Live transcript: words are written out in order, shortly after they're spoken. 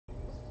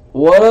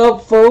What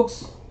up,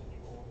 folks?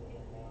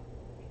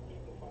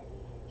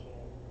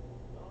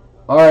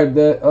 All right,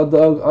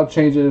 I'll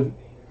change it.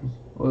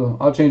 Well,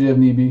 I'll change it if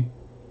need be.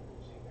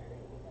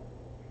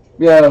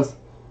 Yes,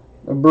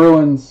 the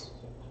Bruins.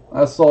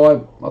 I saw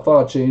it. I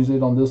thought I changed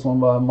it on this one,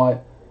 but I might.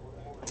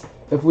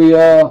 If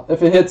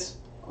it hits,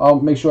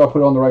 I'll make sure I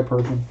put it on the right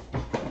person.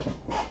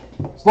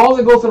 As long as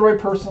it goes to the right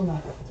person,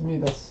 to me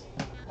that's.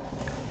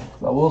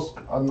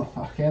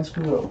 I can't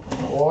screw it up.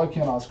 Oh, I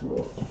cannot screw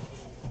it up.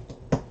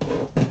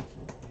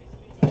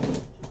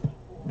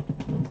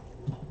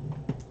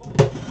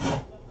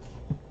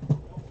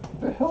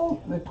 What the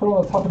hell? They put it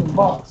on the top of this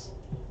box.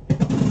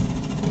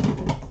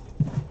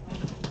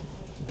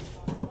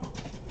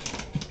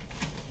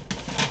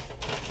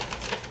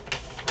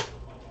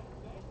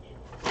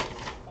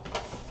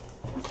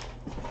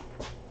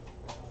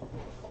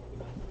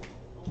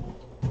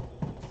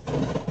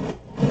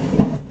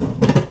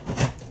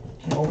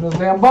 Open this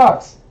damn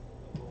box.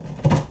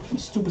 Some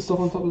stupid stuff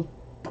on top of.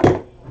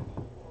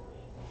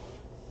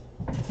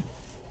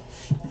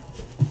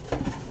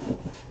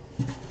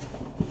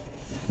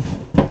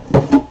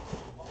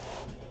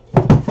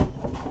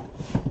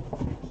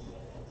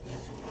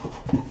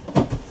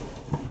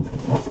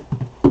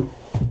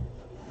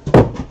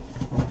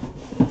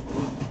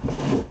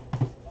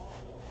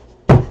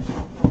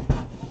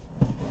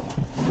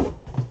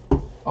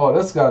 Oh,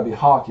 this gotta be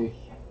hockey.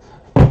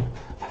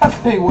 That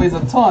thing weighs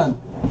a ton.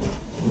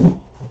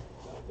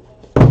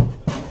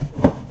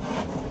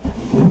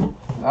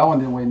 That one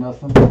didn't weigh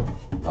nothing.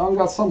 That one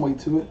got some weight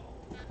to it.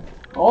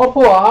 I want to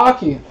pull a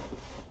hockey.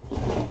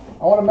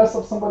 I want to mess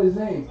up somebody's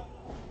name.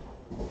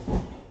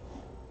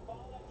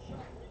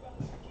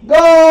 Go!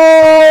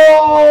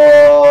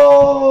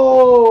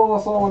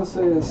 That's all I want to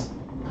say is.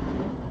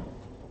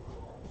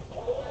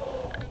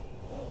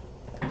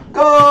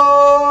 Go!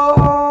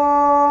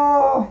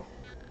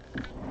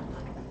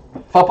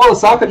 If I pull a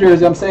soccer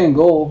jersey, I'm saying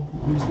goal.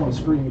 I just want to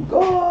scream,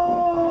 go!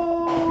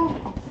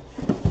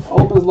 I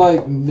hope it's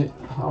like, I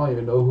don't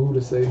even know who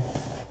to say.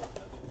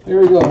 Here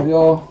we go,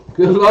 y'all.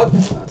 Good luck.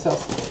 That's how.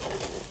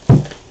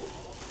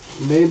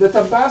 May the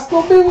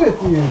Tabasco be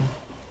with you.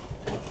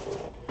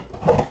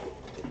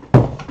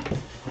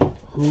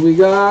 Who we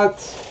got?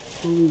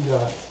 Who we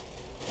got?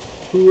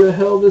 Who the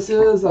hell this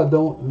is? I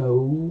don't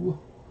know.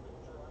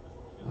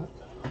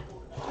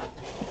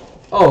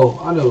 Oh,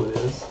 I know who it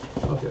is.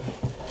 Okay.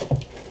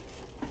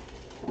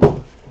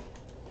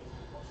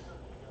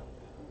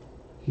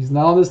 He's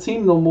not on this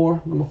team no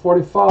more. Number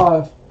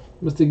 45.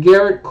 Mr.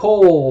 Garrett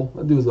Cole.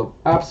 That dude's an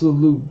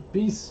absolute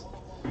beast.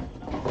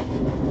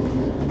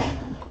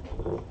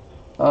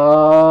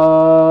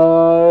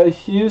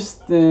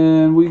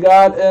 Houston. We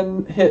got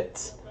an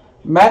hit.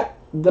 Matt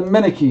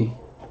Dominici.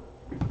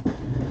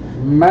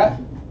 Matt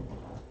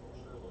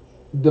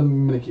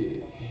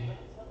Dominici.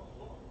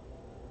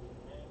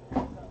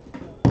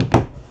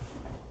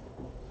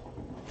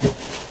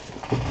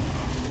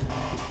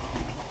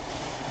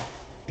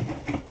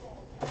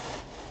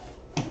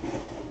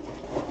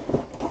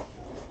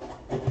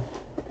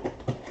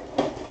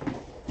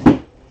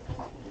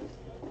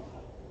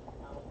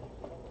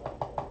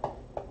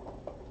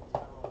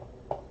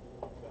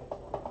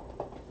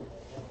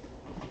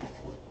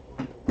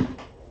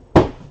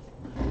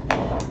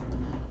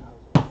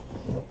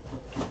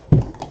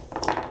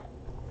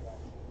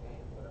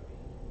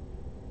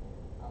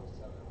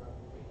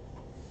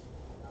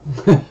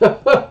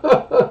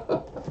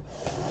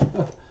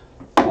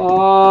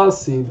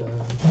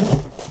 Seabass.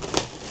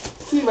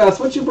 Seabass,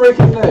 what you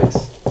breaking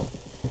next?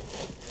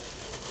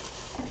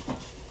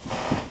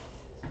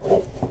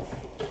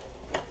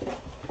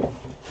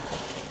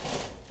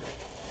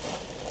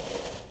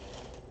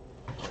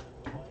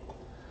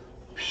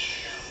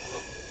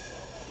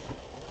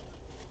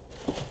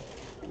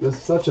 This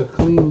is such a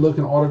clean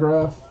looking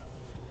autograph.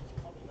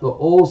 The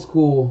old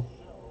school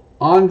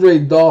Andre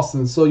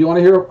Dawson. So you want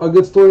to hear a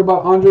good story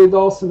about Andre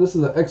Dawson? This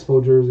is an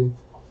Expo jersey.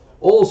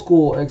 Old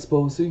school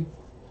Expo, see?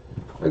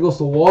 That goes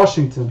to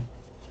Washington.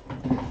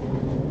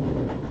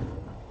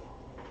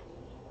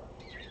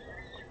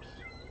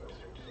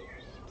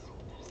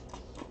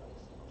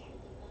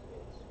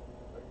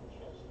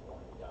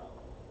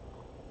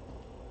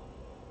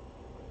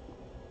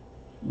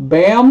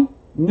 Bam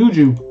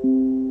Nuju.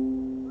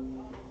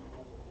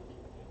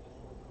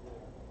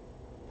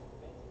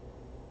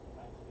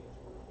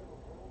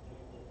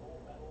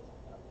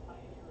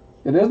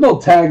 Yeah, there's no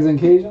tags in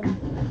Cajun.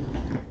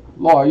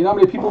 Law, you know how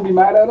many people be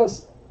mad at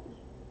us?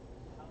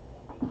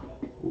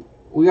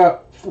 We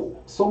got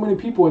so many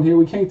people in here,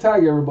 we can't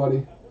tag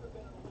everybody.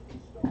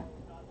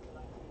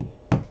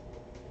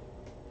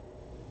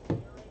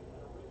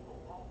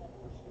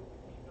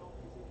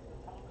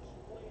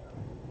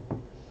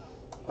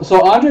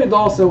 So Andre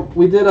Dawson,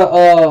 we had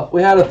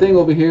a thing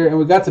over here, and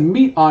we got to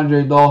meet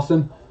Andre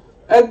Dawson.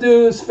 That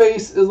dude's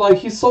face is like,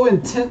 he's so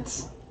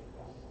intense.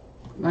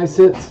 Nice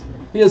hits.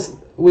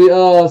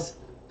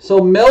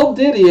 So Mel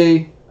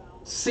Didier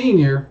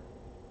Senior,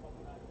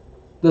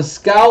 the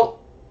scout,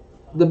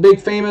 the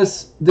big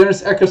famous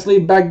Dennis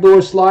Eckersley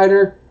backdoor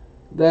slider,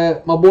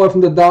 that my boy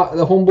from the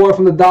homeboy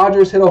from the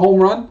Dodgers hit a home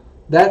run.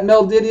 That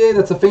Mel Didier,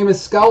 that's a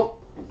famous scout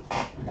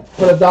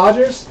for the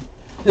Dodgers.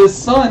 His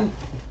son,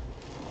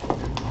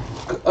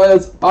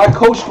 I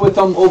coached with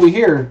him over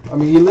here. I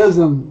mean, he lives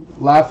in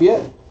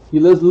Lafayette. He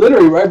lives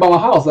literally right by my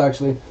house,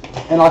 actually.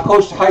 And I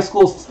coached high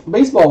school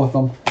baseball with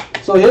him.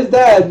 So his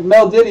dad,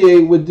 Mel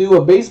Didier, would do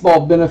a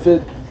baseball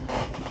benefit.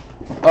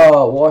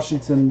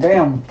 Washington,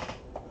 bam.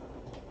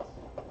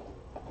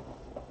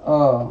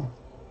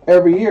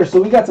 Every year.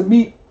 So we got to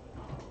meet.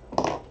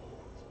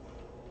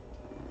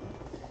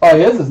 Oh,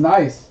 his is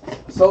nice.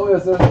 So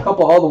there's a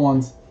couple other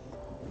ones.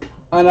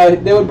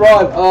 And they would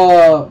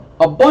brought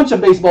a bunch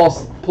of baseball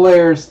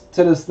players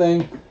to this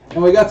thing.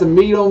 And we got to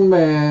meet them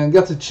and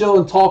got to chill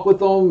and talk with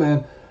them.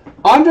 And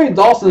Andre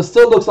Dawson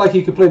still looks like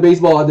he could play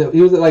baseball.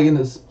 He was like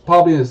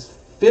probably in his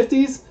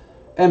 50s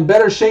and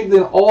better shape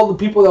than all the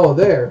people that were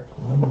there.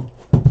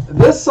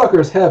 This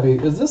sucker's heavy.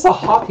 Is this a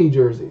hockey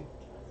jersey?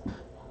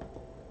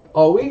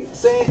 Are we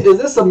saying, is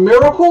this a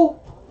miracle?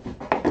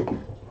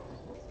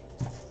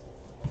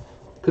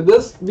 Could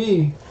this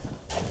be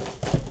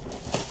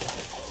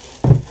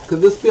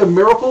a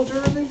miracle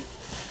jersey?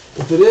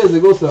 If it is,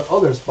 it goes to the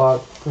other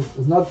spot.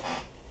 It's not.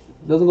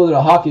 It doesn't go to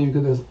the hockey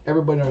because there's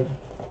everybody.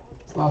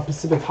 It's not a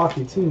specific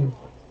hockey team.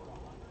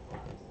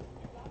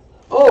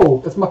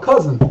 Oh, it's my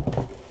cousin.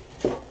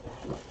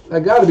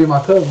 That got to be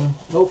my cousin.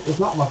 Nope, it's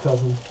not my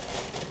cousin.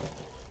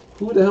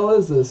 Who the hell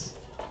is this?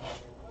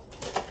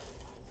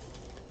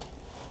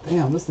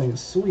 Damn, this thing is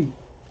sweet.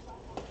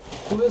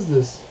 Who is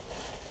this?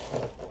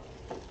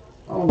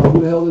 I don't know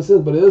who the hell this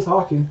is, but it is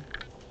hockey.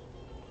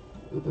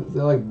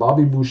 They're like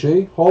Bobby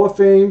Boucher. Hall of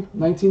Fame,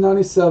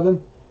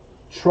 1997.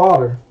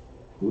 Trotter.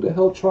 Who the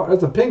hell Trotter?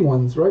 That's the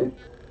Penguins, right?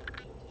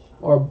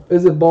 Or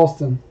is it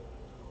Boston?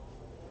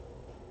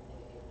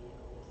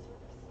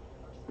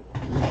 I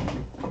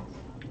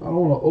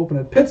don't want to open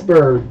it.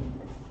 Pittsburgh.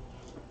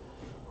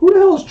 Who the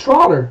hell is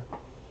Trotter?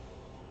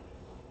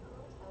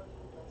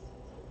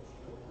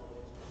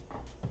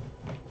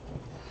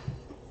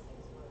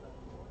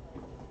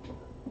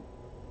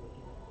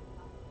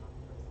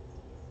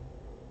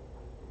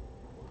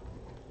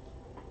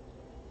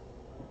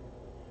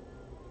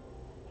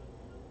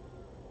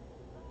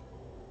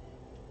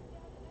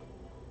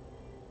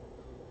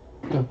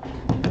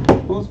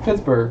 Who's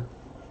Pittsburgh?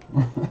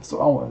 That's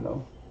what I want to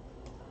know.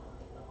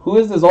 Who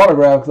is this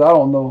autograph? Because I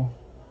don't know.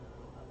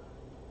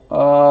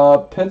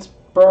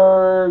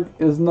 Pittsburgh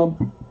is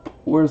number.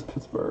 Where's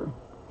Pittsburgh?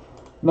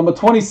 Number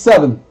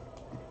 27.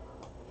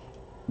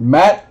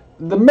 Matt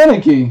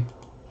Domenici.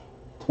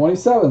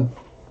 27.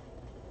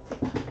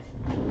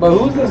 But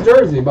who's this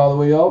jersey, by the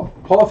way, y'all?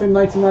 Hall of Fame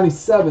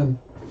 1997.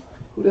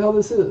 Who the hell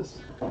this is?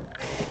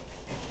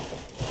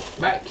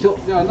 Matt killed.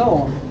 Yeah, another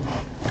one.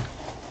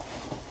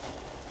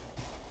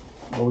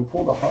 Well, we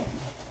pulled a hockey.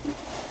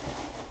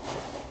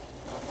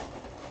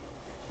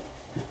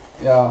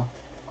 Yeah,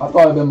 I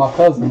thought it'd been my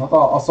cousin. I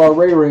saw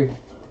Ray Ray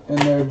in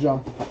there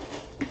jump,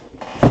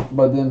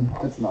 but then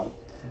it's not.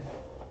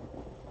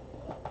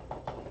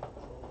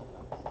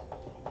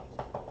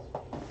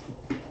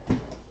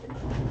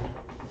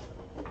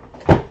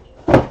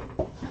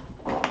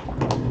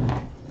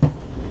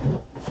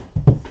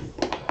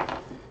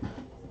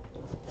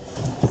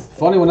 It's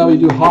funny whenever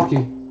you do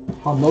hockey,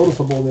 how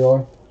noticeable they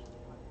are.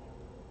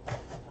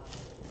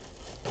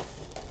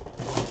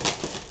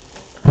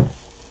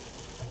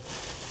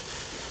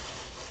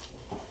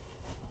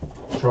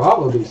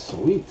 Trot would be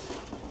sweet.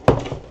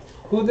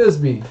 Who'd this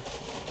be?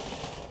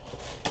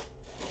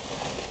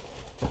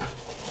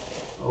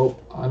 Oh,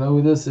 I know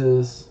who this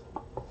is.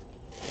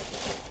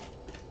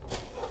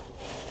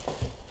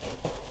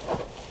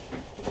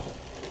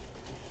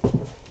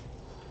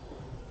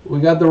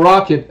 We got the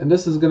Rocket, and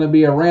this is going to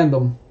be a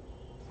random.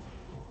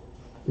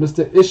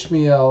 Mr.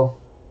 Ishmael.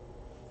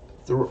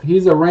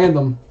 He's a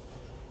random.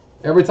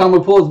 Every time we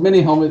pull his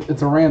mini helmet,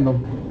 it's a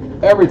random.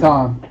 Every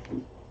time.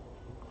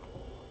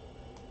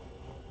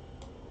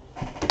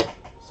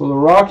 So the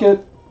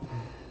Rocket.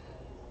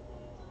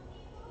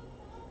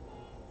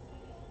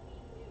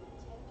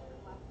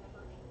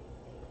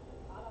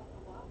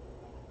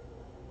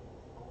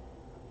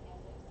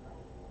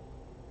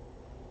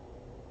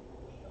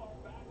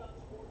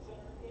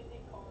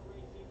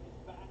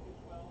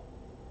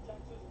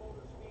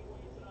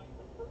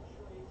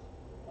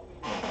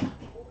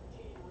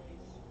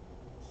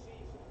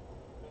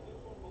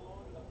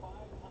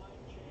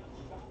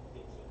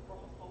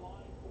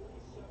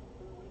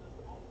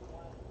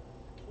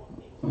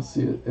 Let's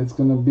see, it's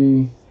going to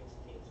be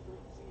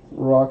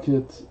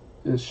Rocket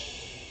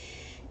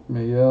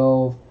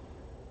Ishmael.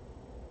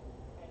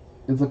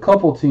 It's a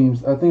couple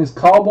teams. I think it's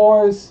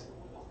Cowboys.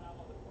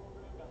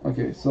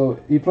 Okay, so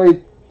he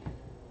played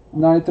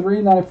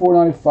 93, 94,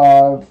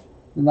 95.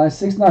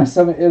 96,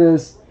 97, it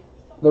is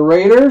the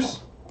Raiders.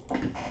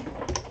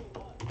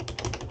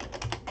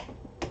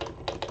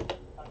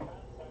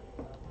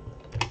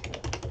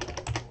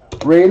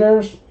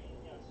 Raiders,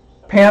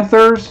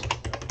 Panthers,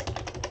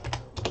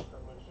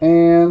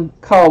 and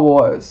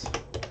Cowboys.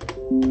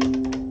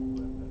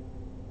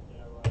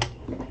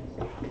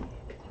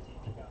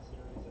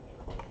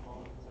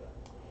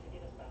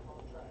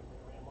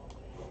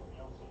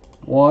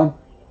 1,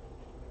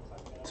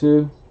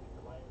 2,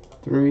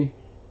 3,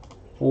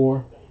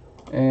 4,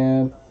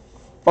 and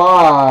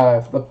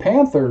 5. The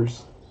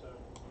Panthers.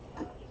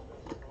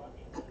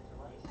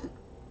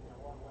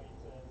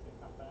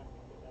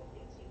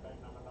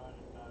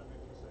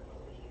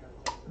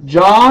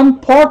 John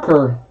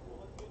Parker.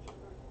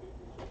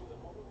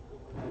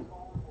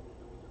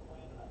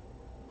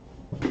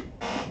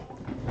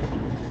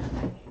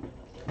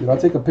 Did I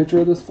take a picture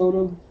of this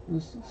photo?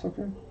 This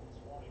sucker?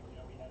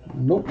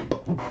 Nope.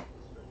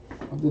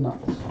 I did not.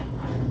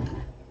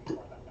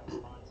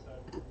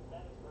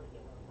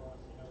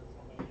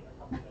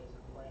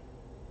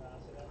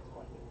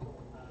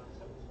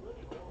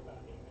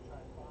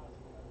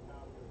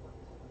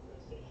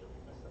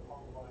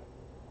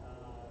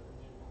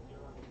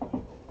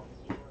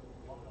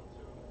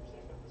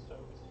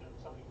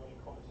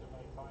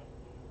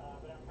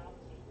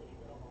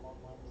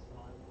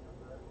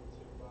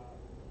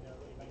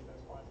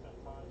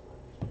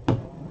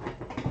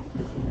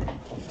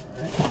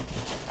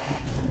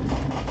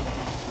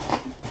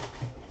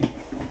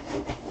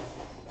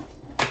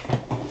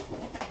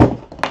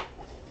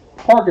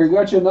 Parker, you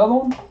got you another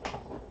one?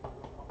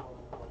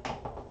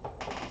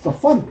 It's a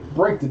fun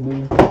break to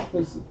do.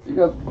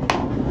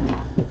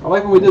 I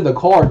like when we did the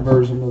card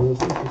version of this.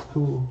 This is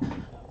cool.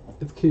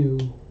 It's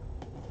cute.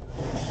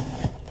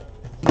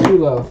 2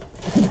 left.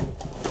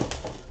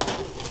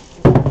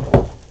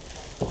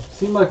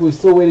 Seems like we're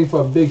still waiting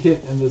for a big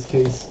hit in this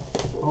case. I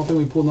don't think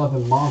we pulled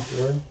nothing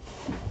monster, right?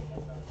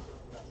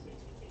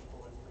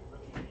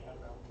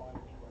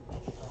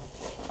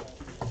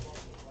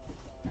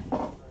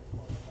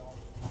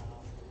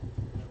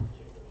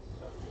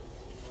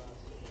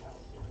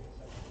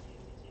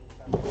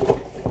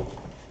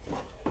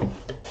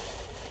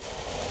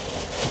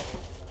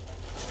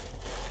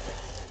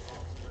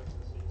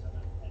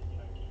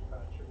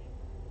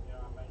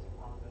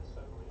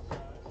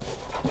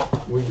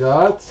 We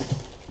got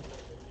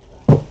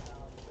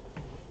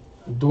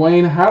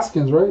Dwayne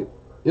Haskins, right?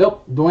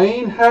 Yep,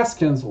 Dwayne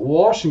Haskins,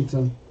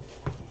 Washington.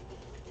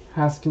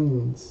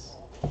 Haskins.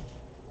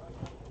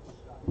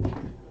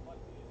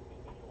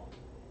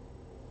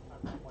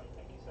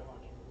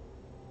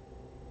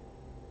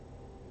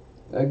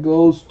 That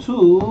goes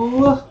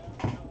to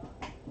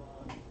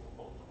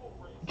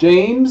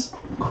James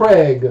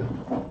Craig.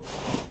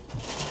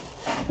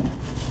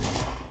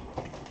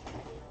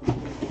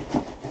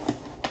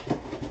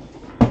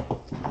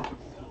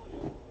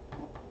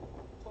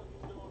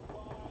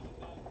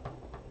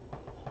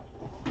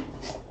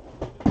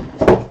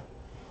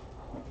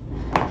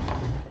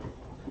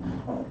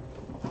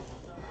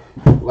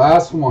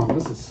 Last one.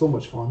 This is so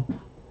much fun.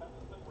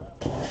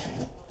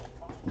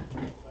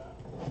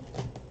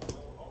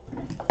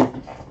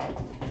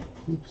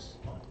 Oops.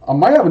 I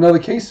might have another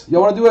case.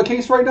 Y'all want to do a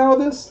case right now of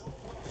this?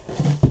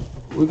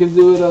 We can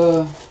do it.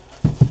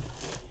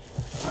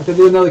 I can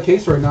do another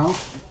case right now.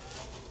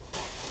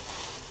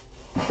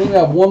 I think I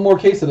have one more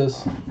case of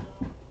this.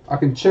 I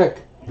can check.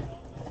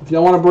 If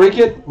y'all want to break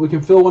it, we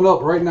can fill one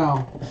up right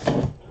now.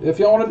 If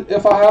y'all want to,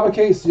 if I have a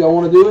case, y'all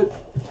want to do it?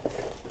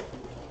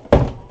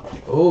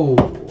 Oh,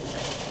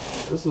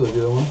 this is a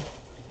good one.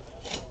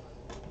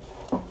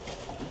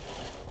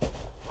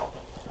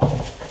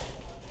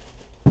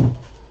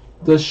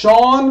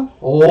 Deshaun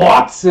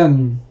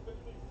Watson.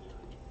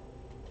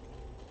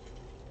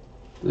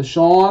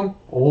 Deshaun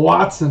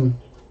Watson.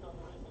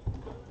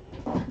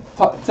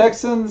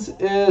 Texans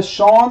is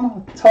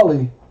Sean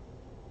Tully.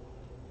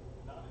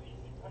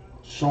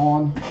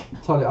 Sean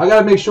Tully. I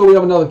gotta make sure we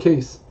have another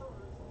case.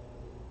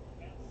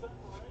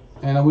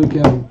 And if we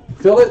can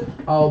fill it,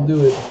 I'll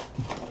do it.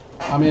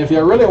 I mean, if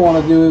you really want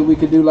to do it, we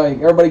could do like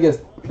everybody gets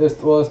this.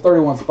 Well, it's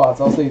 31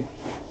 spots. I'll say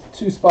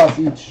 2 spots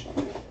each.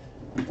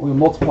 We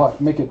multiply,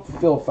 make it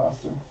fill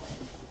faster.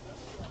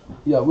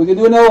 Yeah, we can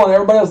do another one.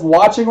 Everybody that's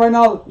watching right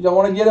now, y'all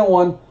want to get in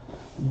one?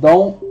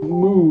 Don't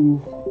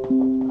move.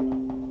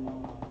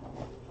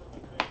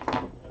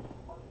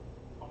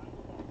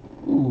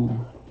 Ooh.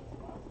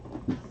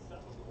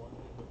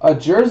 A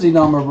jersey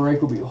number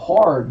break would be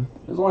hard.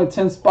 There's only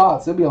 10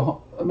 spots. It'd be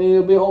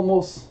it'd be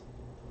almost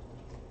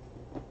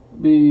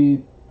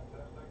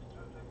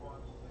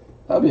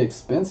that'd be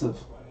expensive.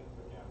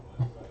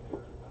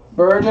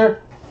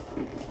 Berger,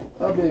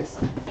 that'd be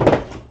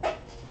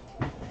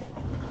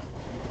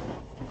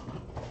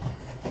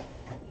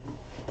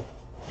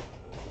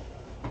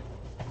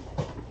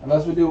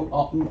unless we do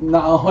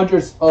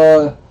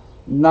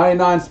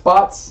 99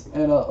 spots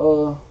and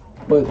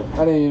but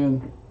I didn't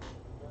even.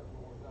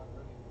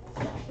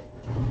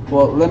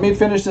 Well, let me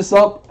finish this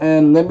up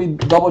and let me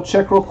double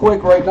check real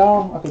quick right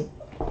now. It's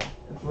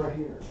right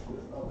here.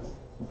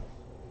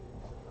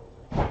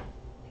 I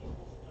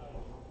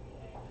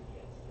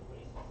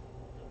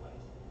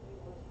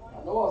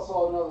know I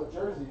saw another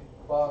jersey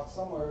box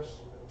somewhere.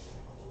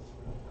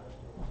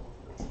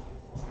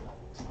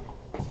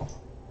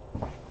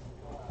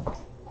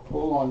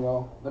 Hold on,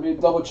 y'all. Let me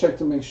double check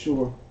to make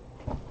sure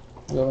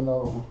we have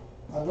another one.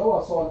 I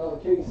know I saw another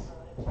case.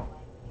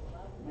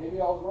 Maybe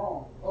I was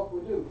wrong. Oh,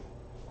 we do.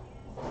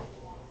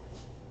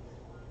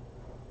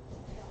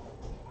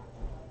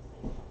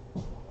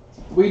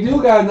 We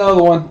do got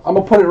another one. I'm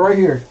gonna put it right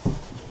here.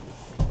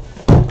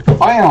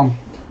 Bam.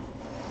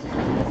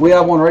 We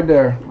have one right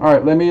there. All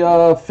right, let me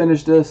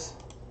finish this,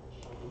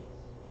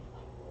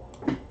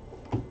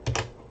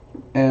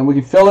 and we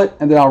can fill it,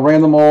 and then I'll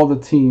random all the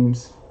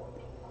teams.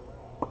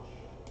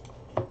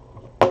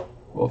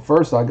 Well,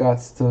 first I got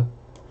to.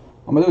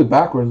 I'm gonna do it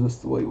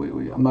backwards. Wait.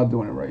 I'm not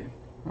doing it right.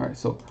 All right,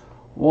 so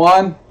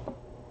 1,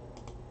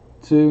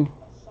 2,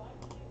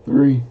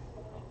 3,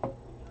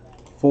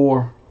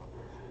 4,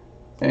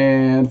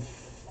 and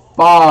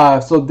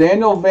 5. So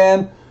Daniel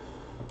Van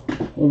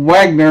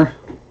Wagner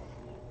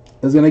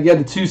is going to get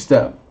the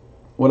 2-step,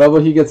 whatever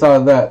he gets out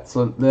of that.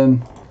 So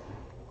then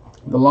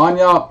the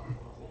lineup,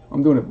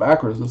 I'm doing it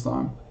backwards this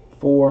time.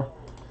 4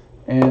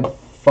 and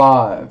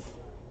 5.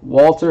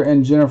 Walter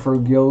and Jennifer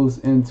goes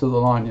into the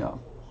lineup.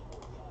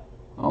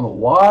 I don't know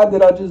why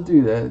did I just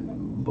do that,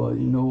 but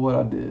you know what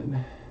I did.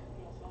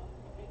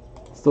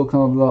 Still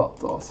comes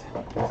up, awesome.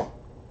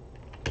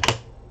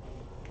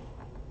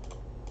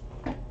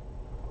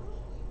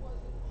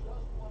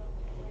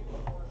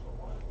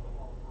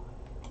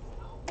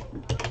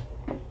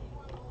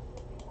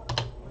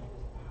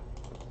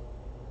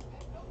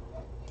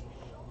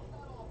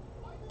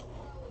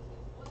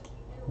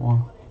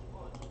 One,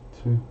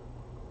 2,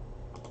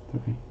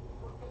 3,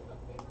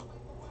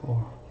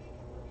 4,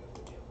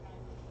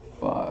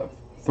 5.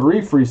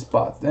 3 free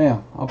spots.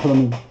 Damn, I'll put them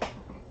in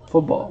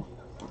football.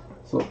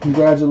 So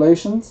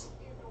congratulations.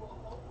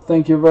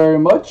 Thank you very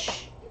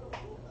much.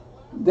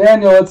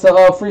 Daniel, it's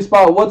a free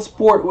spot. What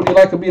sport would you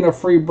like to be in a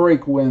free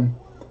break win?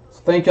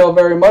 So thank y'all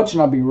very much,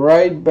 and I'll be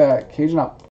right back. Cajun out.